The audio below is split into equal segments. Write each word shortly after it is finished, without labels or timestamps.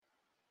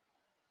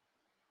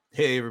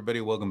Hey,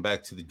 everybody, welcome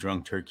back to the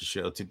Drunk Turkey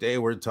Show. Today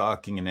we're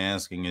talking and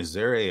asking, is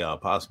there a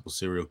possible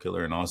serial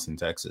killer in Austin,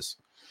 Texas?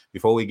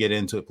 Before we get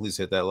into it, please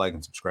hit that like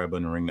and subscribe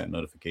button and ring that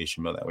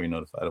notification bell. That way you're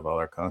notified of all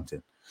our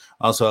content.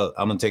 Also,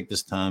 I'm going to take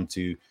this time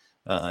to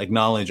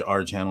acknowledge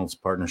our channel's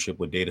partnership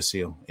with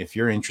DataSeal. If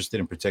you're interested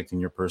in protecting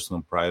your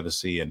personal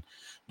privacy and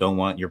don't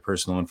want your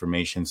personal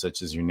information,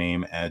 such as your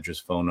name, address,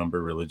 phone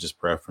number, religious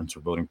preference, or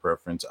voting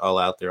preference, all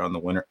out there on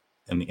the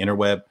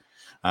interweb,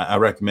 I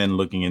recommend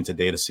looking into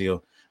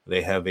DataSeal.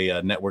 They have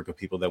a network of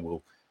people that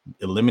will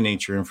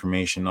eliminate your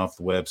information off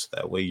the web, so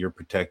that way you're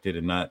protected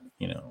and not,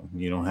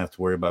 you don't have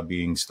to worry about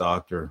being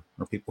stalked or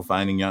people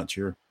finding out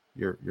your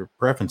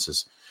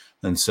preferences.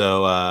 And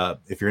so,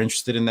 if you're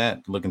interested in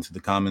that, look into the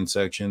comment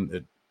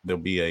section.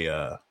 There'll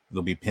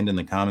be pinned in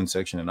the comment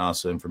section, and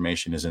also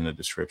information is in the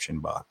description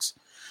box.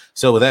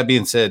 So, with that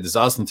being said, does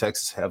Austin,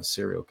 Texas have a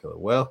serial killer?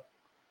 Well,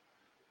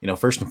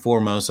 first and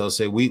foremost, I'll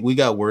say we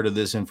got word of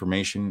this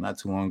information not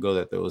too long ago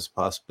that there was a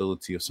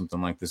possibility of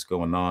something like this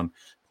going on.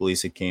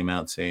 Police had came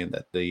out saying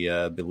that they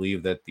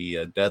believe that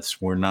the deaths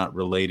were not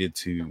related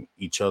to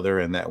each other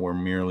and that were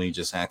merely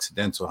just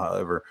accidental.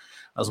 However,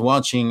 I was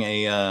watching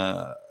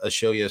a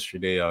show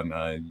yesterday on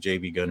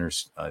JB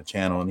Gunner's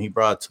channel, and he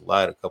brought to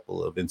light a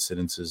couple of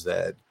incidences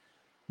that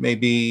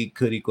maybe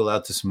could equal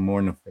out to some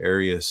more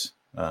nefarious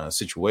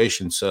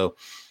situations. So,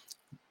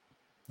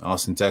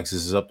 Austin,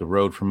 Texas is up the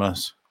road from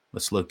us.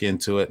 Let's look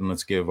into it and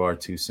let's give our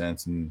 2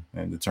 cents and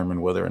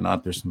determine whether or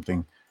not there's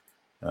something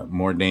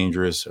more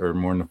dangerous or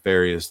more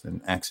nefarious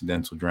than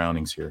accidental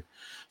drownings here.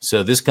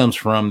 So this comes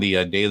from the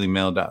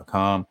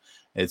dailymail.com.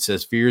 It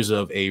says fears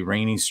of a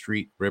Rainey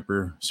St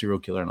Ripper serial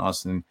killer in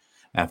Austin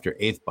after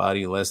eighth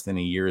body less than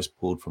a year is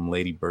pulled from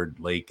Lady Bird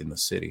Lake in the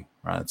city.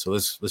 All right, so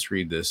let's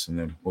read this and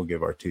then we'll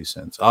give our 2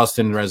 cents.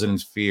 Austin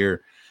residents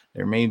fear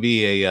there may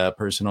be a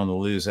person on the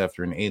loose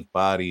after an eighth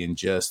body in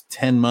just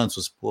 10 months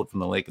was pulled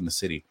from the lake in the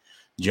city.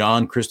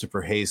 John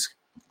Christopher Hayes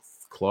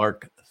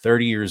Clark,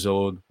 30 years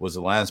old, was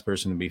the last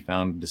person to be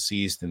found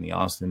deceased in the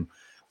Austin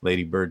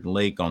Lady Bird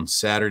Lake on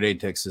Saturday.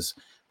 Texas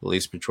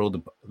police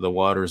patrolled the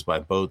waters by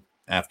boat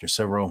after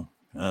several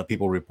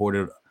people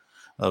reported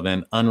of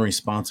an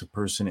unresponsive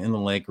person in the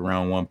lake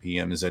around 1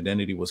 p.m. His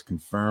identity was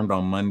confirmed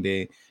on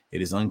Monday.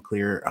 It is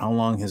unclear how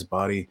long his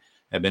body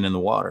had been in the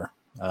water.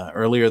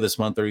 Earlier this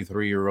month,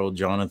 33-year-old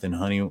Jonathan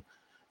Honey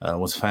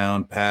was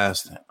found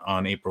passed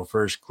on April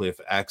 1st.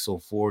 Cliff Axel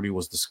 40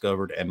 was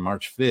discovered on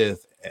March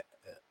 5th,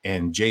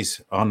 and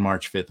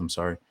March 5th, I'm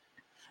sorry.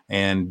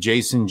 And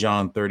Jason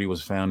John 30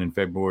 was found on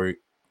February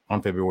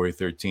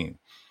 13th.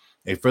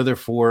 A further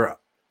four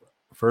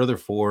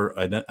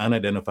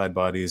unidentified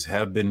bodies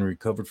have been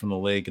recovered from the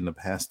lake in the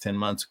past 10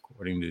 months,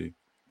 according to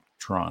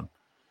Tron.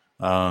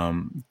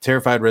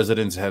 Terrified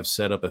residents have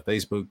set up a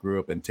Facebook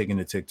group and taken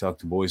to TikTok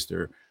to voice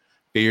their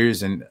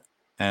fears and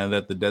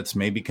that the deaths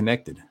may be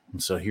connected.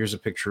 And so here's a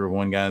picture of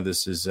one guy.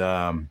 This is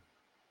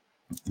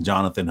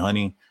Jonathan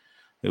Honey.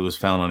 It was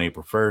found on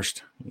April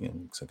 1st.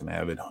 Looks like an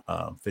avid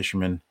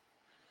fisherman.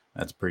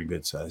 That's a pretty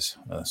good size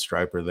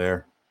striper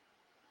there.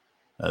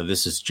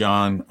 This is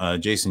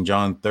Jason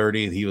John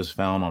 30. He was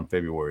found on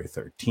February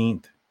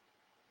 13th.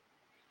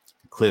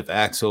 Cliff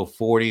Axel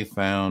 40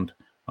 found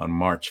on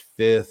March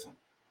 5th.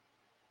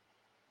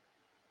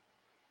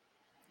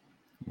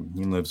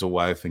 He leaves a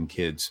wife and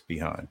kids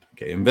behind.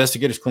 Okay.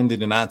 Investigators claim they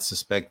do not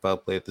suspect foul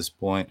play at this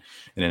point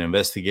in an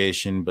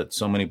investigation, but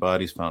so many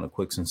bodies found a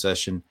quick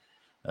succession.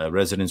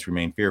 Residents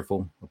remain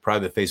fearful. A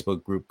private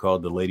Facebook group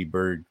called the Lady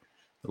Bird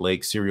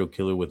Lake Serial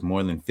Killer with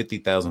more than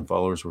 50,000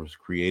 followers was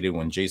created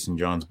when Jason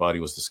John's body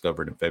was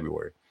discovered in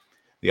February.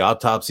 The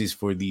autopsies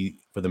for the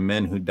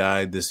men who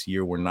died this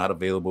year were not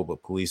available,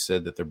 but police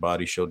said that their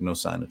bodies showed no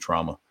sign of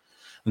trauma.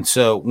 And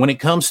so when it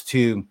comes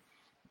to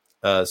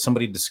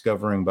somebody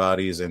discovering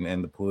bodies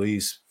and the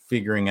police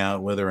figuring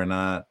out whether or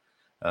not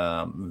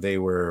they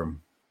were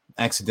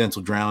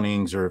accidental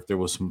drownings or if there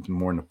was something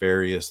more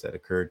nefarious that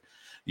occurred,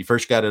 you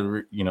first got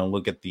to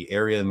look at the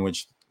area in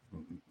which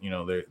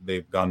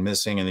they've gone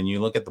missing, and then you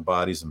look at the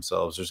bodies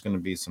themselves. There's going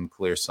to be some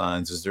clear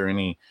signs. Is there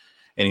any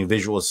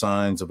visual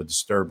signs of a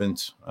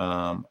disturbance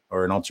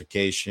or an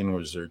altercation?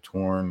 Was there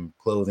torn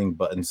clothing,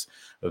 buttons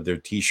of their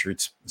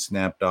t-shirts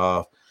snapped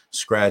off,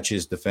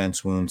 scratches,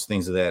 defense wounds,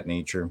 things of that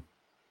nature?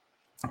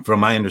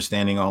 From my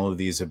understanding, all of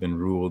these have been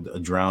ruled a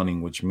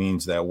drowning, which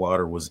means that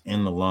water was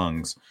in the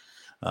lungs,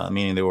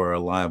 meaning they were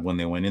alive when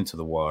they went into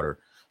the water.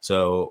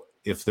 So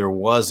if there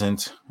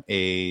wasn't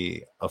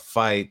a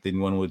fight, then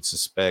one would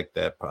suspect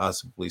that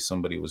possibly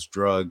somebody was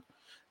drugged.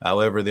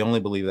 However, they only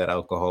believe that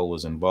alcohol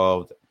was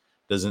involved.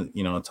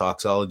 A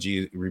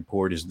toxology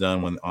report is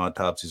done when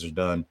autopsies are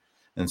done.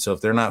 And so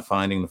if they're not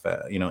finding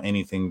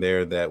anything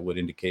there that would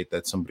indicate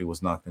that somebody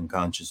was knocked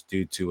unconscious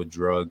due to a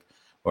drug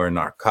or a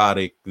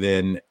narcotic,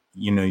 then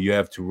you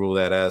have to rule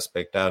that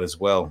aspect out as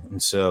well.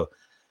 And so,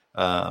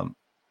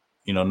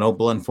 no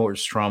blunt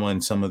force trauma in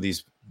some of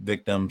these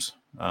victims.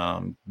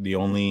 The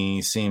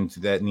only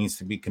that needs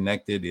to be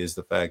connected is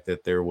the fact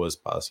that there was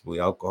possibly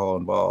alcohol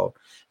involved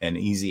and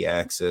easy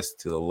access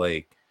to the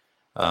lake.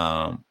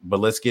 But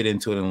let's get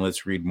into it and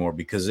let's read more,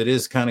 because it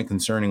is kind of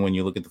concerning when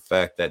you look at the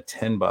fact that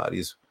 10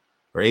 bodies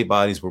or 8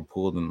 bodies were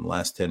pulled in the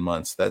last 10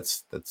 months.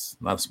 That's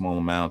not a small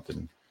amount,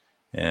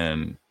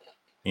 and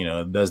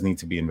it does need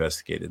to be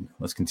investigated.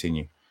 Let's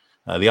continue.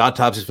 The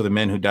autopsies for the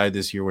men who died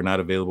this year were not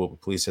available,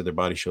 but police said their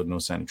bodies showed no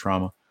sign of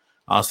trauma.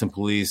 Austin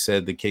police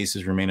said the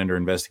cases remain under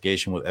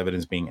investigation with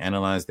evidence being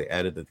analyzed. They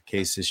added that the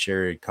cases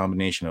share a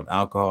combination of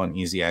alcohol and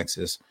easy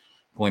access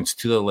points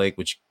to the lake,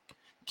 which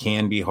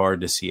can be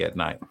hard to see at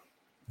night.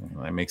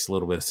 That makes a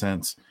little bit of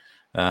sense.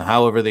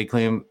 However, they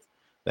claim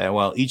that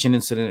while each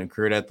incident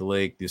occurred at the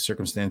lake, the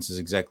circumstances,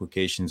 exact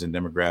locations, and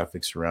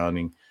demographics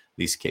surrounding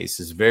these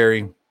cases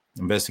vary.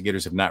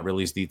 Investigators have not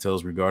released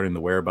details regarding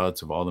the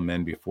whereabouts of all the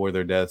men before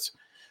their deaths,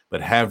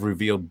 but have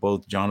revealed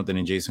both Jonathan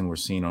and Jason were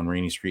seen on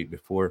Rainey Street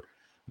before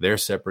their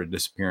separate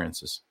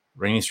disappearances.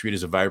 Rainey Street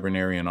is a vibrant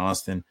area in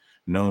Austin,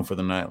 known for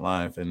the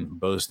nightlife and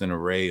boasts an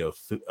array of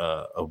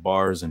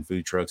bars and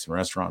food trucks and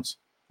restaurants.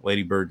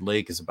 Lady Bird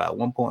Lake is about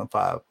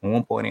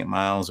 1.8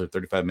 miles or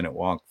 35-minute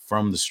walk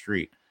from the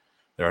street.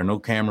 There are no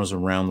cameras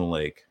around the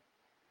lake.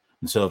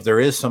 And so if there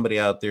is somebody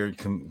out there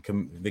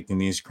convicting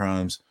these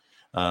crimes,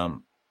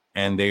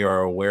 and they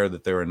are aware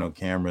that there are no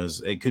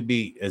cameras, it could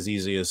be as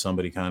easy as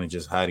somebody kind of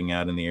just hiding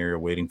out in the area,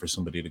 waiting for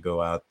somebody to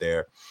go out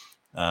there,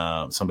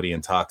 somebody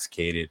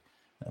intoxicated,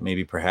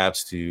 maybe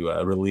perhaps to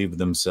relieve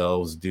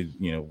themselves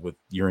with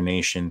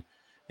urination,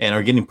 and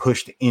are getting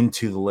pushed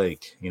into the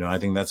lake. I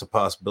think that's a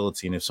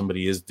possibility. And if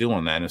somebody is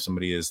doing that, if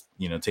somebody is,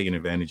 taking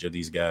advantage of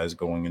these guys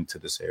going into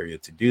this area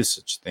to do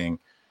such thing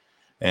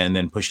and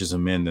then pushes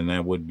them in, then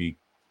that would be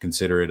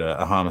considered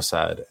a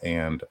homicide.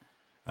 And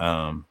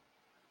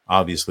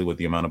obviously with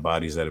the amount of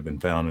bodies that have been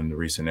found in the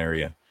recent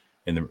area,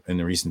 in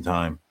the recent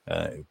time,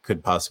 it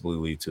could possibly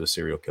lead to a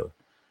serial killer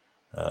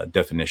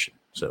definition.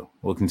 So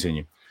we'll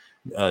continue.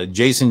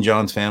 Jason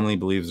John's family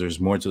believes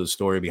there's more to the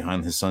story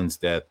behind his son's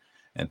death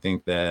and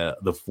think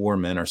that the 4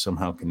 men are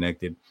somehow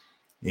connected.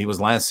 He was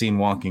last seen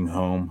walking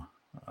home.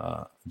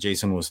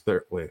 Jason was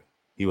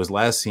he was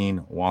last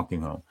seen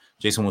walking home.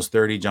 Jason was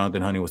 30.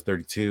 Jonathan Honey was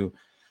 32.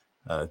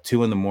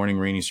 2 in the morning,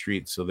 Rainey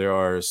Street. So there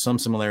are some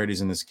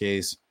similarities in this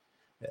case.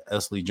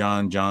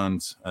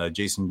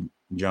 Jason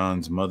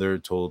John's mother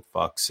told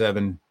Fox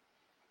 7.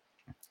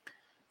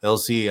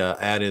 Elsie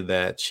added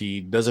that she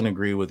doesn't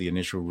agree with the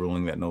initial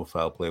ruling that no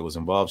foul play was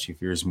involved. She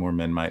fears more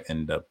men might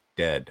end up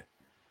dead.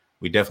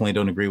 We definitely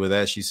don't agree with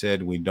that, she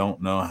said. We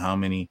don't know how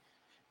many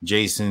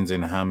Jasons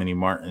and how many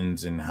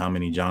Martins and how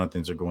many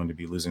Jonathans are going to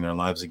be losing their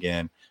lives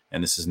again,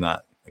 and this is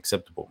not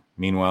acceptable.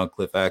 Meanwhile,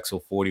 Cliff Axel,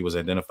 40, was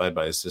identified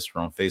by his sister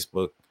on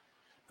Facebook.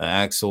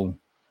 Axel,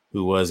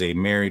 who was a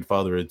married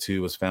father of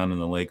 2, was found in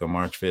the lake on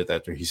March 5th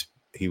after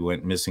he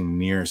went missing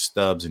near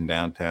Stubbs in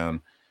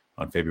downtown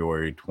on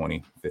February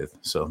 25th.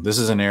 So this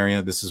is an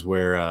area. This is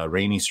where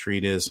Rainey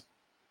Street is.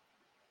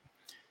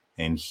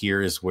 And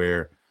here is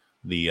where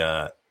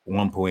the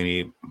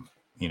 1.8,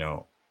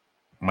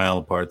 mile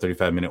apart,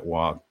 35-minute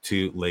walk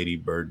to Lady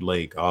Bird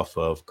Lake off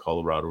of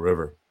Colorado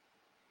River.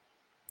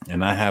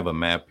 And I have a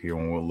map here,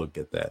 and we'll look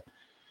at that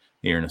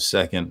here in a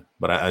second.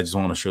 But I just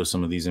want to show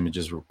some of these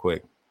images real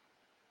quick.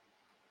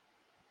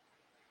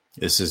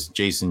 This is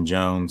Jason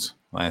Jones,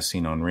 last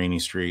seen on Rainey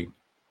Street.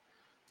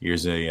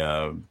 Here's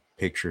a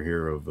picture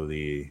here of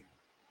the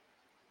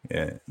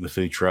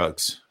food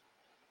trucks.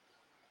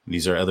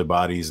 These are other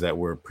bodies that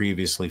were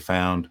previously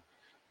found.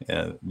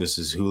 This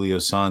is Julio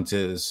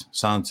Santos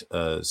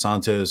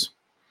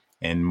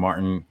and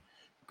Martin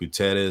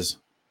Gutierrez.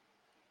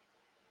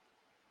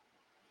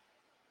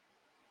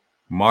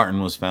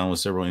 Martin was found with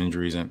several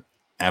injuries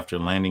after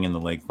landing in the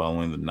lake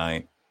following the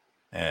night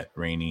at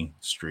Rainey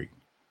Street.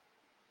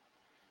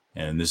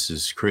 And this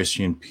is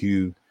Christian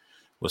Pugh,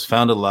 was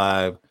found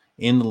alive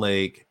in the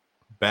lake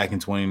back in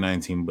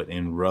 2019, but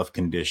in rough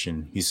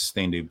condition. He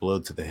sustained a blow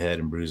to the head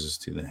and bruises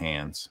to the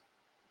hands.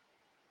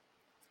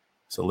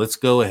 So let's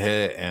go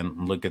ahead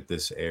and look at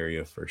this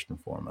area first and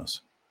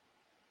foremost.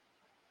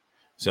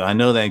 So I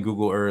know that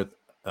Google Earth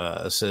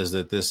says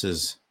that this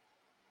is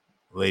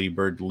Lady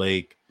Bird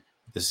Lake.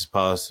 This is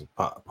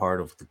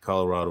part of the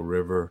Colorado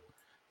River.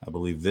 I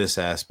believe this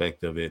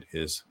aspect of it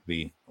is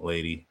the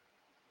Lady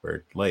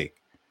Bird Lake.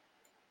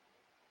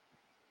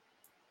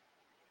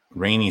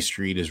 Rainey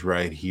Street is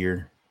right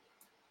here.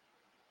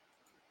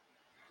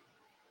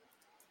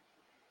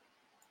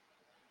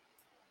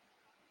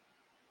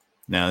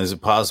 Now, is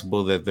it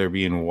possible that they're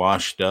being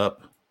washed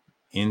up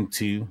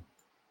into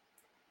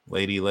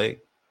Lady Lake?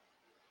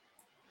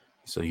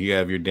 So you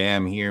have your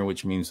dam here,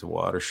 which means the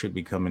water should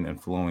be coming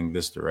and flowing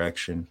this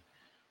direction.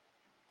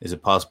 Is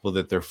it possible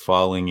that they're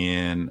falling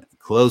in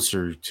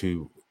closer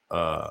to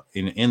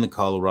in the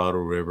Colorado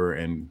River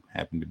and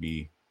happen to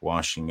be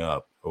washing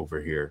up over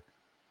here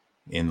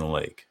in the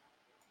lake?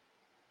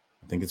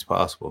 I think it's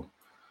possible.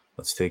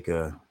 Let's take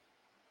a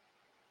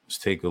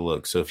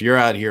look. So if you're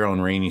out here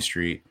on Rainey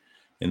Street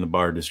in the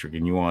Bar District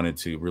and you wanted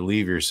to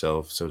relieve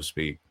yourself, so to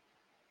speak,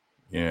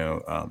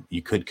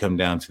 you could come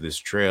down to this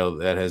trail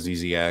that has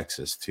easy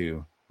access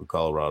to the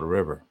Colorado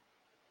River.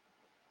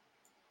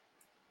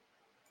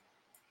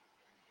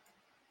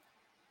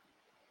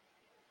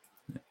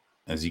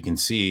 As you can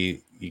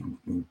see, you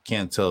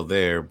can't tell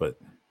there, but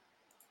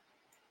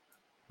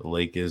the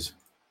lake is,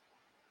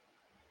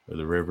 or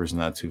the river's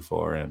not too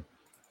far in.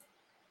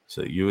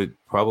 So you would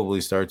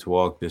probably start to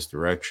walk this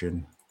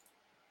direction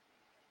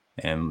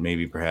and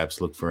maybe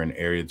perhaps look for an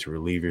area to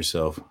relieve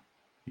yourself.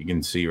 You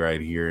can see right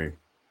here,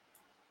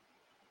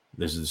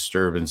 there's a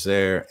disturbance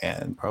there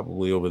and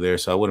probably over there.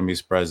 So I wouldn't be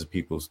surprised if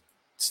people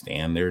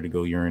stand there to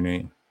go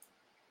urinate.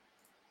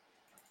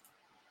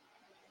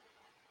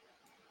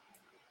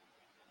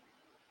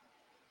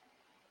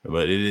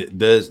 But it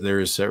does, there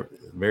is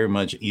very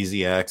much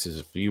easy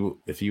access.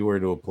 If you were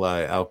to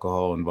apply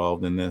alcohol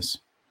involved in this,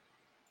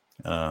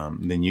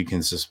 then you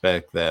can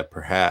suspect that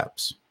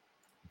perhaps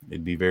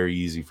it'd be very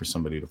easy for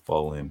somebody to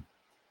fall in.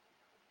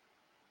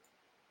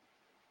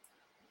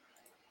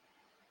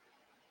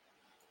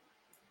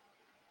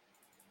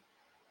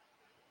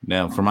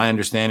 Now, from my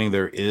understanding,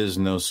 there is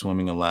no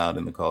swimming allowed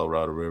in the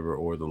Colorado River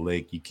or the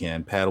lake. You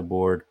can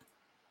paddleboard,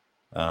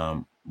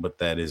 but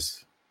that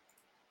is,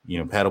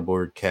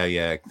 paddleboard,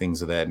 kayak,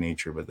 things of that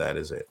nature, but that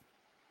is it.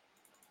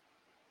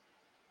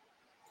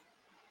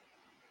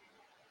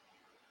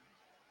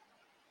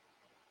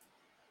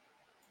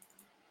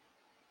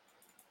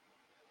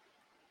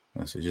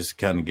 So just to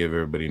kind of give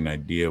everybody an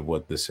idea of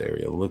what this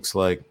area looks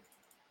like.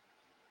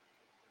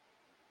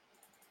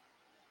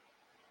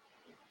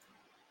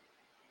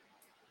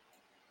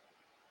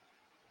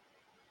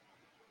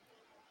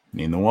 I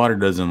mean, the water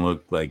doesn't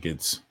look like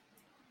it's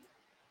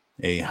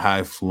a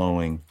high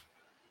flowing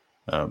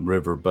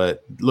river,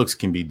 but looks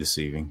can be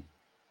deceiving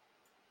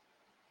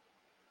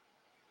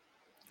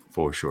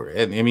for sure.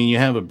 And I mean, you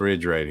have a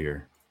bridge right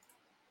here.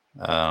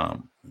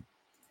 Um,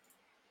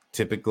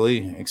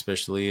 Typically,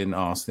 especially in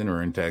Austin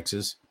or in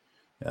Texas,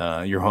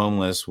 your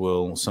homeless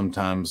will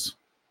sometimes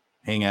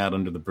hang out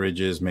under the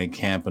bridges, make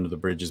camp under the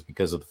bridges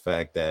because of the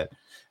fact that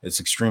it's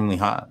extremely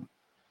hot.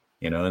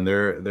 And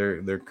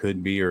there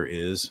could be or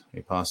is a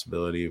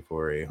possibility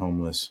for a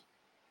homeless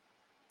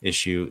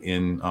issue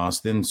in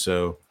Austin.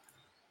 So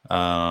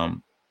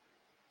um,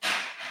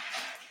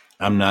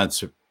 I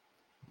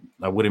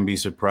wouldn't be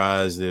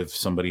surprised if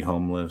somebody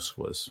homeless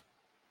was,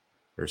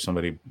 or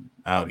somebody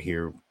out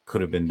here could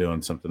have been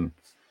doing something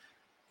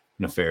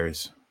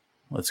nefarious.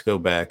 Let's go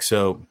back.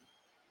 So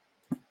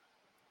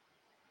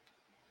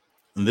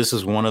this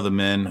is one of the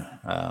men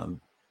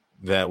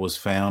that was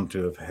found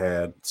to have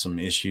had some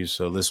issues.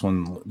 So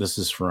this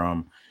is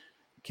from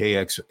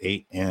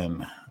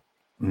KX8N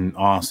in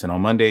Austin.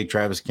 On Monday,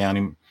 Travis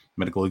County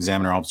Medical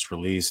Examiner Office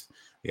released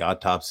the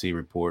autopsy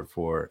report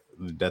for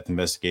the death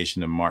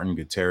investigation of Martin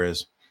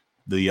Gutierrez.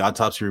 The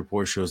autopsy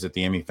report shows that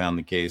the ME found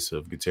the case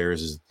of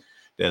Gutierrez's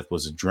death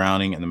was a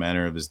drowning and the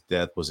manner of his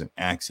death was an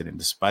accident.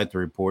 Despite the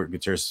report,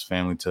 Gutierrez's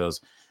family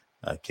tells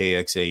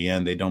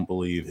KXAN they don't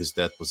believe his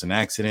death was an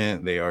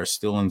accident. They are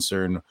still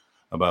uncertain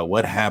about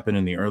what happened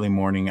in the early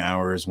morning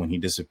hours when he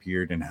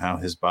disappeared and how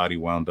his body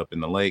wound up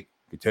in the lake.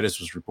 Gutierrez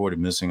was reported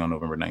missing on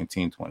November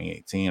 19,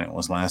 2018, and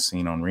was last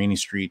seen on Rainey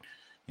Street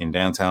in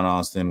downtown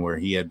Austin, where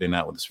he had been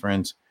out with his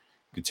friends.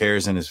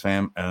 Gutierrez and his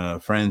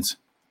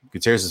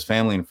Gutierrez's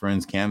family and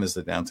friends canvassed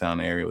the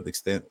downtown area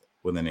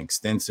with an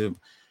extensive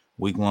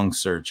week-long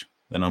search.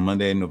 Then on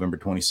Monday, November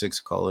 26,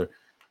 a caller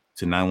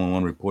to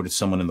 911 reported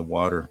someone in the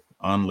water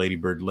on Lady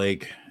Bird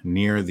Lake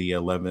near the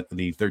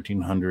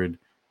 1300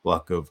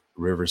 block of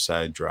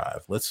Riverside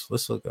Drive. Let's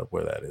look up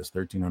where that is.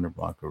 1300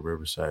 block of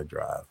Riverside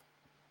Drive.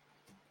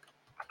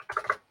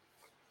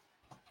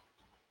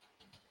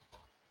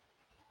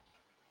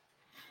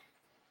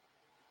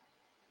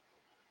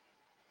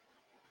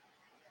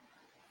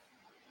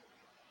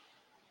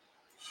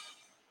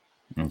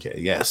 Okay,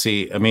 yeah.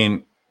 See, I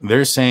mean,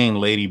 they're saying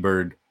Lady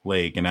Bird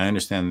Lake, and I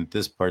understand that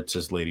this part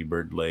says Lady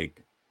Bird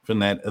Lake. From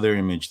that other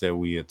image that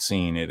we had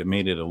seen, it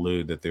made it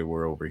allude that they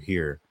were over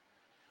here.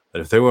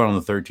 But if they were on the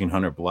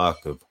 1300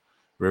 block of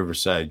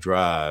Riverside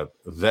Drive,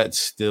 that's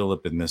still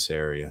up in this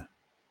area.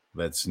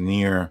 That's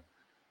near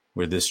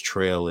where this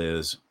trail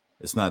is.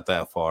 It's not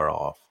that far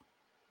off.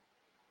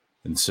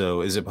 And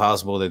so is it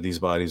possible that these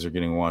bodies are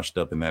getting washed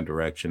up in that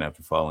direction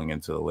after falling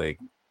into the lake?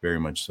 Very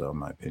much so, in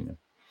my opinion.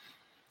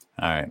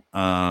 All right.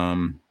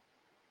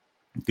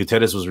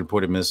 Gutierrez was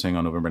reported missing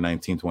on November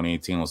 19,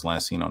 2018, was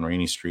last seen on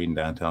Rainey Street in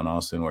downtown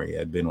Austin, where he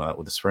had been out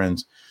with his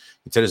friends.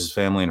 Gutierrez's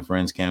family and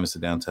friends canvassed the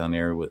downtown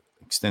area with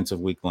extensive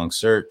week-long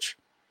search.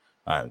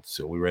 All right,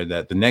 so we read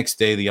that. The next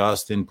day, the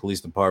Austin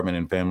Police Department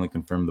and family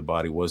confirmed the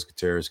body was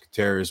Gutierrez.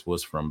 Gutierrez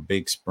was from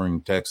Big Spring,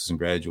 Texas, and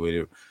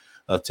graduated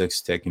of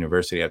Texas Tech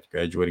University. After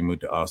graduating,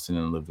 moved to Austin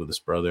and lived with his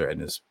brother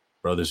and his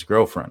brother's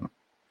girlfriend.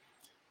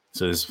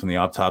 So this is from the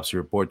autopsy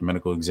report. The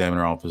medical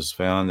examiner office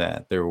found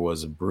that there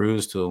was a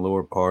bruise to the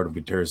lower part of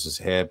Gutierrez's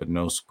head, but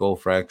no skull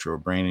fracture or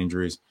brain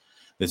injuries.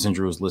 This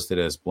injury was listed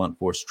as blunt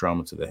force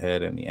trauma to the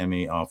head, and the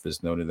ME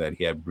office noted that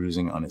he had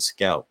bruising on his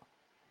scalp.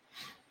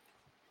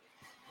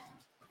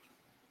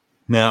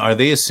 Now, are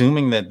they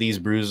assuming that these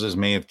bruises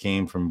may have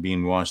came from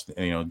being washed,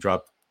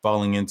 dropped,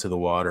 falling into the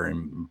water,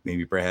 and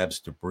maybe perhaps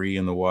debris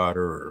in the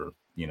water,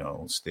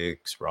 or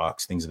sticks,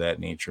 rocks, things of that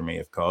nature may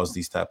have caused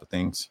these type of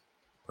things?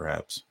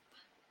 Perhaps.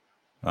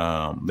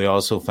 They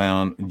also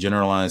found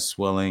generalized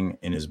swelling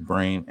in his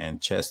brain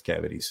and chest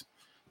cavities.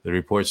 The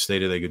report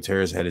stated that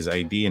Gutierrez had his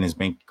ID and his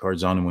bank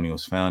cards on him when he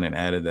was found, and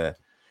added that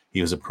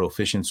he was a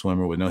proficient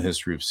swimmer with no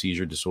history of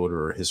seizure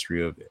disorder or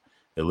history of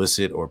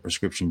illicit or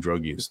prescription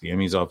drug use. The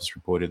ME's office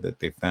reported that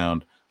they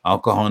found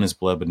alcohol in his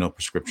blood but no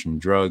prescription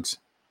drugs,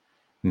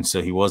 and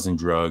so he wasn't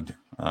drugged.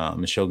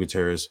 Michelle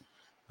Gutierrez,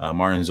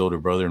 Martin's older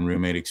brother and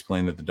roommate,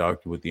 explained that the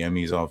doctor with the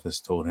ME's office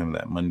told him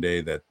that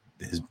Monday that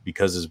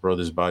because his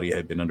brother's body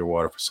had been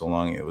underwater for so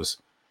long, it was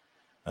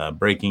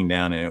breaking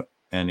down,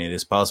 and it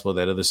is possible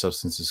that other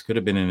substances could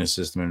have been in his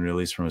system and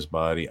released from his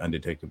body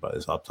undetected by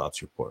this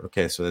autopsy report.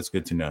 Okay, so that's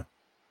good to know.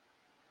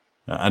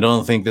 I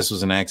don't think this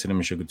was an accident,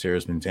 Michelle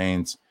Gutierrez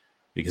maintains,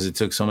 because it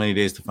took so many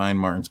days to find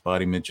Martin's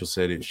body. Mitchell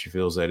said she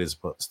feels that it's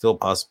still a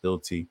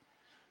possibility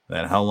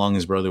that how long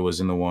his brother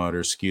was in the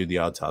water skewed the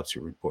autopsy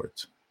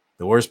reports.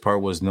 The worst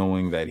part was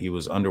knowing that he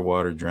was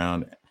underwater,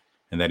 drowned,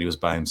 and that he was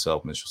by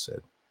himself, Mitchell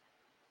said.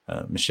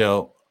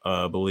 Michelle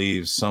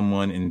believes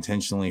someone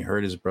intentionally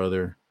hurt his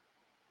brother.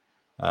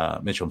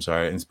 Mitchell, I'm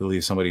sorry,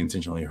 believes somebody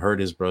intentionally hurt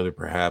his brother,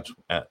 perhaps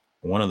at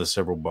one of the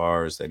several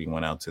bars that he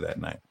went out to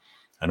that night.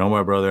 I know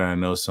my brother, and I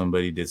know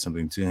somebody did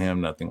something to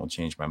him. Nothing will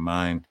change my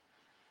mind.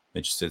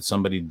 Mitchell said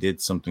somebody did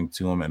something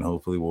to him, and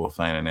hopefully we'll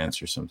find an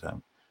answer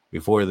sometime.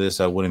 Before this,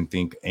 I wouldn't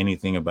think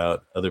anything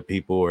about other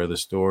people or other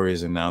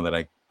stories, and now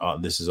that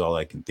this is all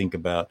I can think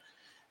about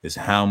is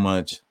how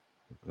much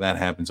that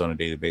happens on a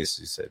daily basis,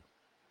 he said.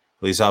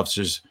 Police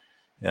officers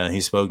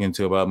he's spoken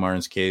to about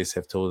Martin's case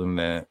have told him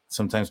that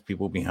sometimes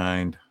people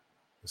behind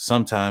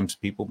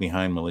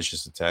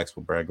malicious attacks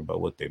will brag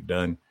about what they've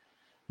done.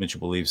 Mitchell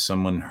believes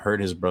someone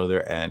hurt his brother,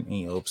 and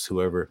he hopes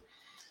whoever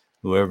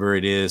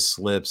it is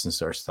slips and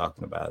starts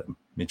talking about him.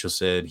 Mitchell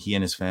said he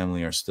and his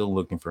family are still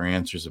looking for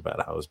answers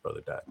about how his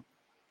brother died.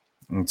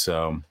 And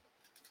so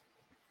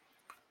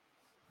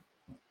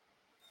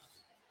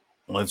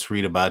let's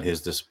read about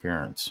his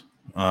disappearance.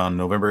 On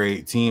November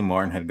 18,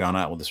 Martin had gone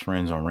out with his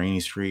friends on Rainey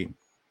Street.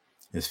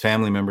 His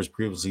family members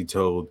previously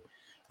told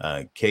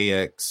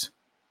KXAN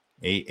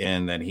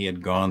that he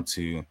had gone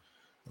to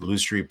Lou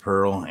Street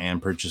Pearl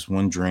and purchased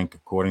one drink,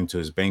 according to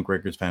his bank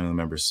records, family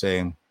members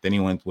say. Then he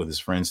went with his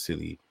friends to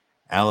the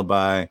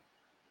Alibi,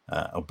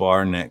 a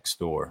bar next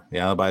door. The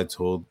Alibi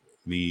told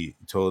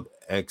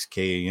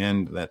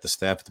XKAN that the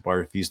staff at the bar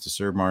refused to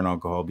serve Martin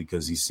alcohol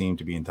because he seemed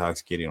to be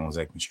intoxicated and was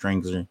acting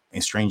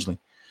strangely.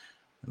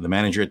 The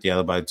manager at the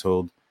Alibi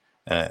told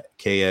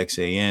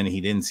KXAN he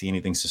didn't see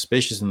anything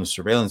suspicious in the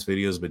surveillance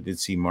videos, but did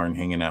see Martin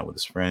hanging out with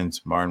his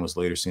friends. Martin was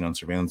later seen on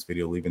surveillance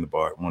video leaving the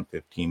bar at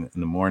 1:15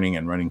 in the morning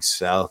and running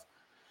south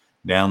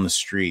down the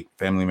street.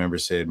 Family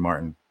members said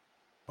Martin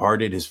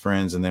parted his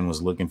friends and then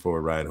was looking for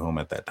a ride home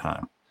at that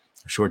time.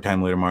 A short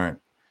time later, Martin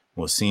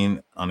was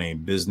seen on a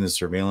business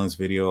surveillance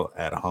video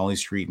at Holly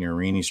Street near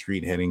Rainey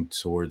Street heading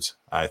towards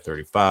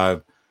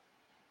I-35.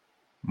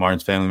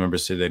 Martin's family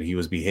members said that he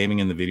was behaving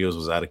in the videos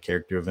was out of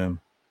character of him.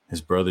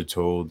 His brother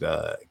told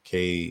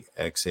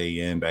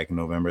KXAN back in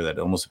November that it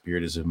almost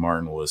appeared as if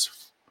Martin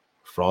was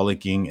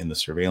frolicking in the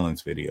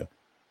surveillance video,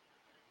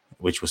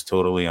 which was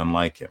totally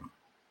unlike him.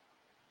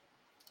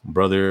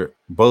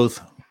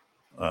 Both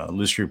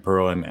Lou Street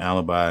Pearl and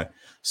Alibi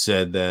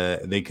said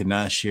that they could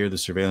not share the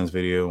surveillance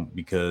video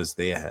because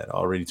they had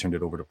already turned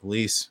it over to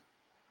police.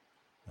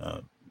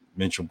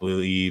 Mitchell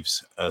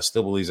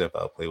still believes that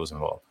foul play was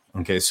involved.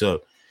 Okay,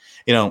 so,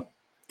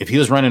 if he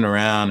was running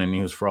around and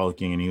he was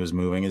frolicking and he was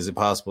moving, is it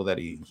possible that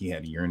he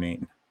had to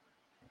urinate?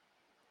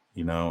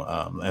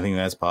 I think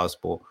that's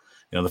possible.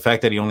 The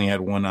fact that he only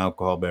had one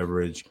alcohol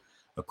beverage,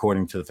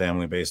 according to the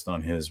family, based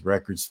on his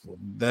records,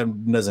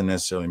 that doesn't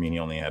necessarily mean he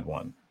only had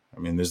one. I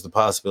mean, there's the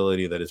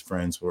possibility that his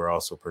friends were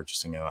also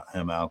purchasing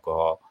him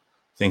alcohol,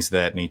 things of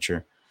that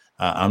nature.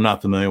 I'm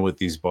not familiar with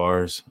these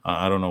bars.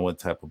 I don't know what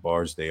type of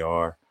bars they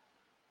are.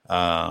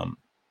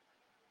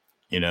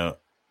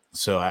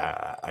 So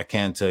I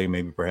can't tell you.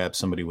 Maybe perhaps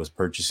somebody was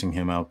purchasing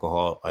him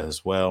alcohol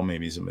as well.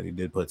 Maybe somebody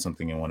did put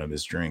something in one of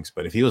his drinks.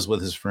 But if he was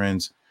with his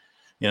friends,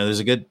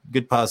 there's a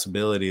good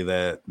possibility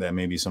that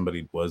maybe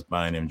somebody was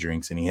buying him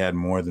drinks and he had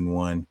more than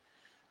one,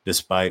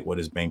 despite what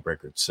his bank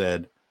record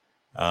said.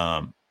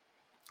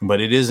 But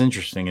it is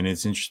interesting, and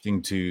it's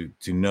interesting to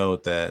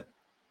note that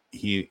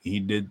he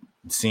did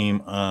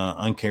seem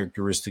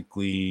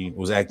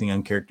was acting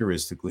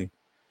uncharacteristically,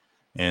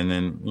 and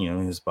then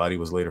his body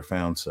was later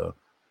found. So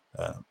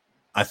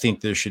I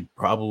think there should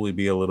probably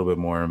be a little bit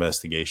more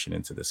investigation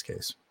into this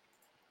case.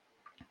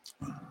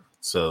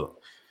 So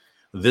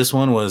this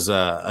one was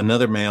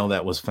another male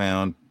that was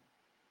found,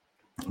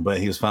 but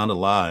he was found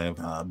alive,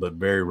 but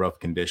very rough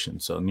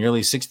conditions. So after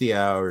nearly 60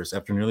 hours,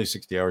 a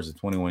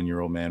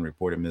 21-year-old man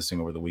reported missing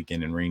over the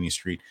weekend in Rainey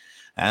Street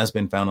has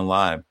been found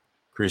alive.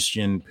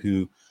 Christian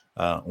Pugh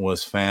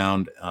was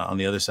found on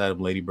the other side of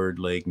Lady Bird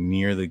Lake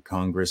near the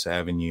Congress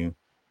Avenue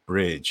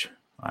Bridge.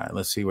 All right,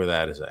 let's see where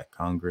that is at.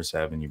 Congress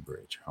Avenue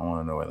Bridge. I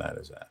want to know where that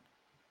is at.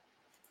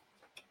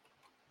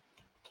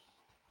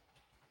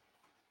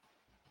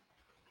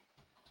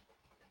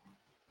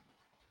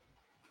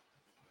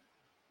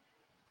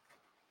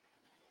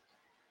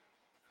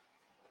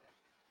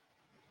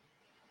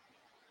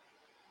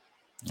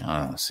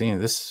 Seeing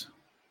this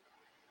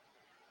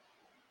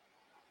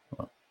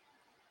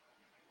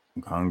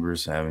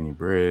Congress Avenue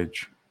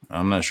Bridge.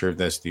 I'm not sure if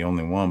that's the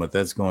only one, but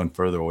that's going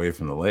further away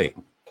from the lake.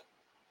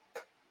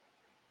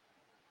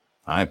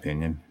 My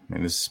opinion. I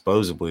mean, this is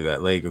supposedly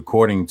that lake,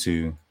 according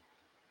to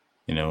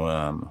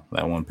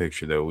that one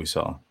picture that we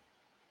saw.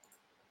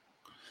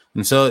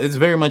 And so it's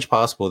very much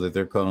possible that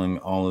they're calling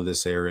all of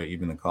this area,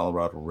 even the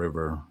Colorado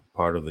River,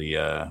 part of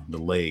the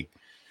lake.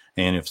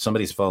 And if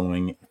somebody's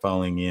falling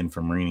in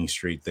from Rainey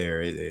Street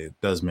there, it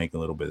does make a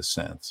little bit of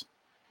sense.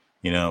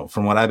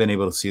 From what I've been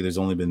able to see, there's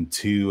only been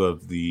 2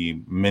 of the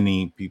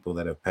many people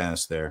that have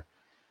passed there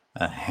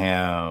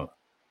have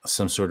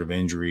some sort of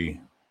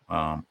injury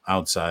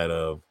outside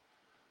of,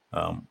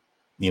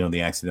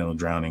 the accidental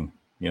drowning.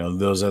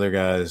 Those other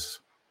guys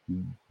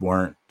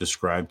weren't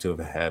described to have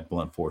had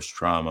blunt force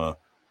trauma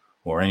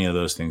or any of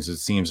those things. It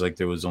seems like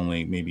there was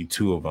only maybe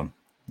 2 of them.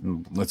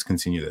 Let's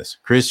continue this.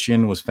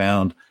 Christian was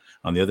found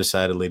on the other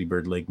side of Lady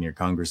Bird Lake near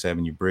Congress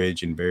Avenue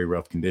Bridge in very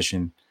rough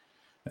condition.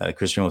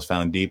 Christian was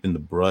found deep in the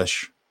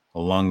brush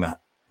along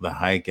the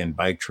hike and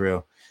bike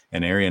trail,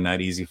 an area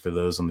not easy for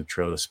those on the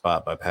trail to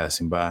spot by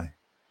passing by.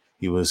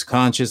 He was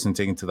conscious and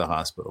taken to the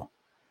hospital.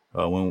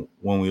 When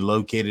we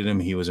located him,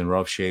 he was in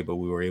rough shape, but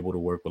we were able to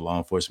work with law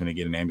enforcement to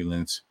get an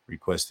ambulance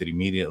requested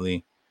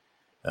immediately.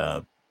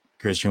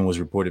 Christian was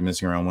reported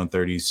missing around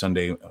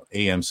 1:30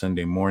 a.m.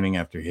 Sunday morning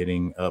after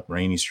hitting up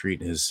Rainey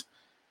Street. His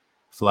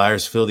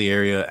flyers fill the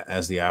area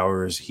as the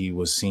hours he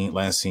was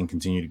last seen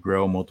continue to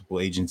grow. Multiple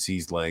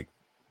agencies like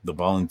the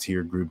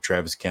volunteer group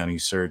Travis County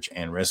Search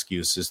and Rescue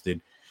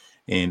assisted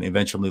in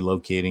eventually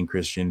locating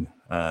Christian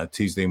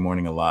Tuesday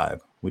morning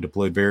alive. We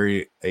deployed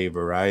a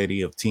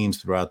variety of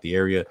teams throughout the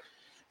area,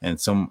 and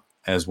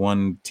as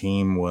one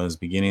team was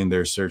beginning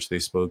their search, they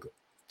spoke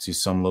to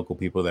some local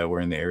people that were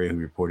in the area who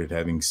reported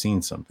having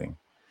seen something.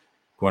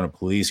 According to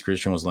police,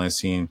 Christian was last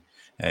seen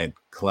at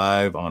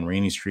Clive on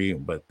Rainey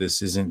Street, but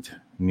this isn't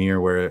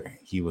near where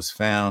he was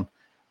found,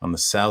 on the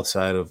south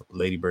side of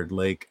Lady Bird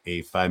Lake,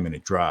 a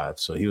 5-minute drive.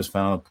 So he was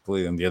found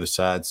completely on the other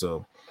side.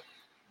 So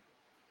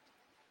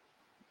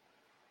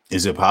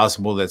is it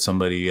possible that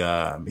somebody, he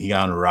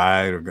got on a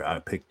ride or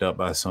got picked up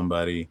by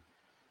somebody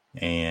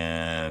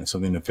and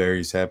something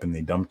nefarious happened?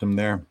 They dumped him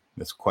there?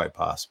 That's quite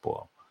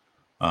possible.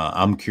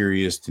 I'm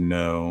curious to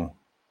know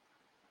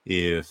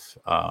if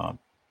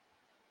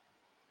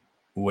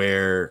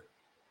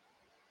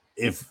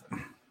if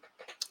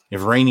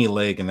Rainy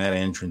Lake and that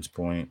entrance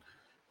point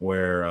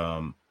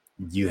where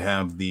you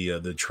have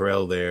the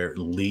trail there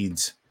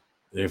leads,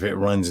 if it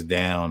runs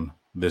down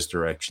this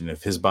direction,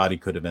 if his body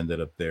could have ended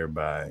up there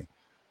by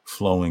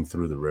flowing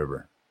through the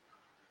river.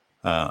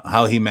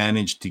 How he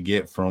managed to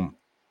get from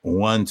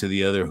one to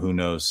the other, who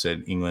knows,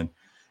 said England.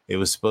 It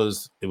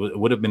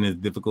would have been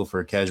difficult for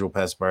a casual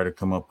passerby to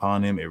come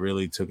upon him. It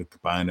really took a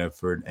combined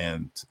effort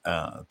and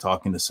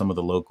talking to some of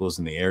the locals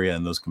in the area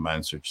and those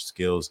combined search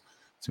skills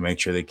to make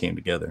sure they came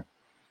together.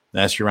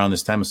 Last year around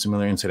this time, a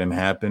similar incident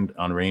happened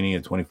on Rainey.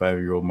 A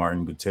 25-year-old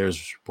Martin Gutierrez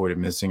was reported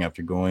missing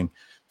after going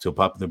to a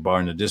popular bar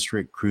in the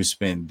district. Crews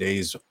spent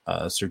days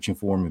searching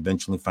for him,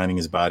 eventually finding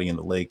his body in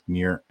the lake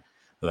near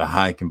the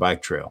hike and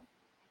bike trail.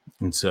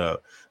 And so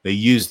they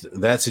used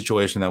that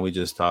situation that we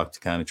just talked to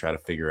kind of try to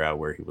figure out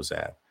where he was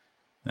at.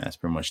 And that's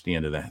pretty much the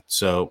end of that.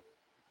 So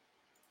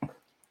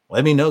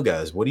let me know,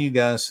 guys. What do you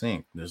guys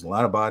think? There's a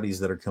lot of bodies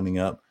that are coming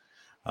up.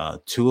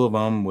 2 of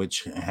them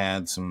which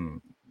had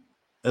some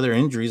other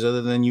injuries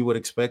other than you would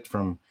expect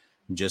from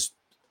just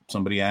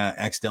somebody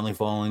accidentally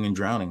falling and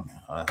drowning.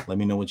 Let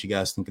me know what you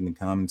guys think in the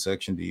comment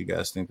section. Do you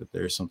guys think that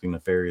there's something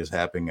nefarious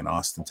happening in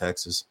Austin,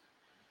 Texas?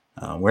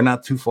 We're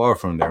not too far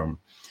from there.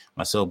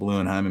 Myself, Blue,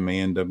 and Hyman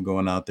may end up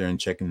going out there and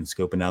checking and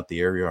scoping out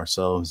the area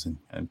ourselves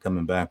and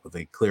coming back with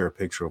a clearer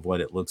picture of what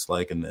it looks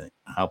like and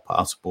how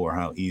possible or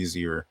how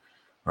easy or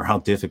how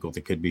difficult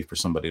it could be for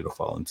somebody to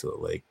fall into the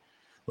lake.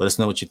 Let us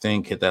know what you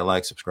think. Hit that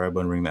like, subscribe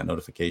button, ring that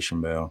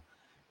notification bell.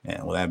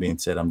 And with that being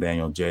said, I'm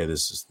Daniel J.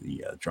 This is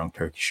the Drunk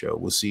Turkey Show.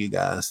 We'll see you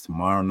guys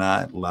tomorrow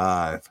night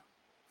live.